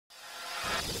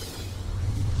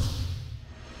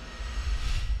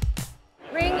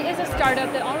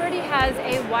startup that already has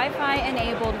a Wi-Fi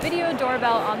enabled video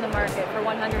doorbell on the market for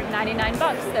 $199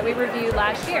 that we reviewed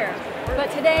last year. But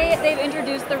today they've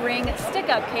introduced the Ring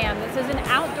Stick-Up Cam. This is an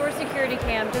outdoor security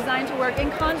cam designed to work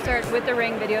in concert with the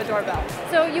Ring video doorbell.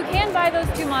 So you can buy those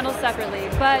two models separately,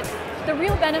 but the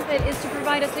real benefit is to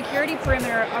provide a security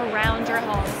perimeter around your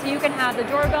home. So you can have the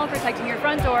doorbell protecting your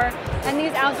front door and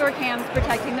these outdoor cams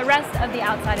protecting the rest of the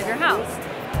outside of your house.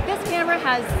 This camera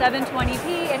has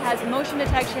 720p, it has motion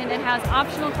detection, it has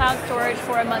optional cloud storage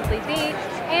for a monthly fee,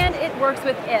 and it works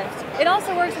with IFT. It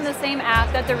also works in the same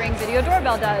app that the Ring Video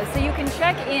Doorbell does, so you can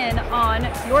check in on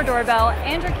your doorbell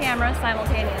and your camera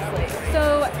simultaneously.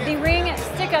 So the Ring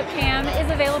Stick-Up Cam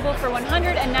is available for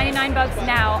 $199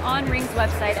 now on Ring's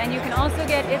website, and you can also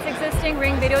get its existing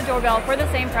Ring Video Doorbell for the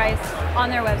same price on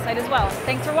their website as well.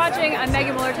 Thanks for watching. I'm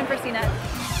Megan Willerton for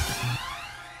CNET.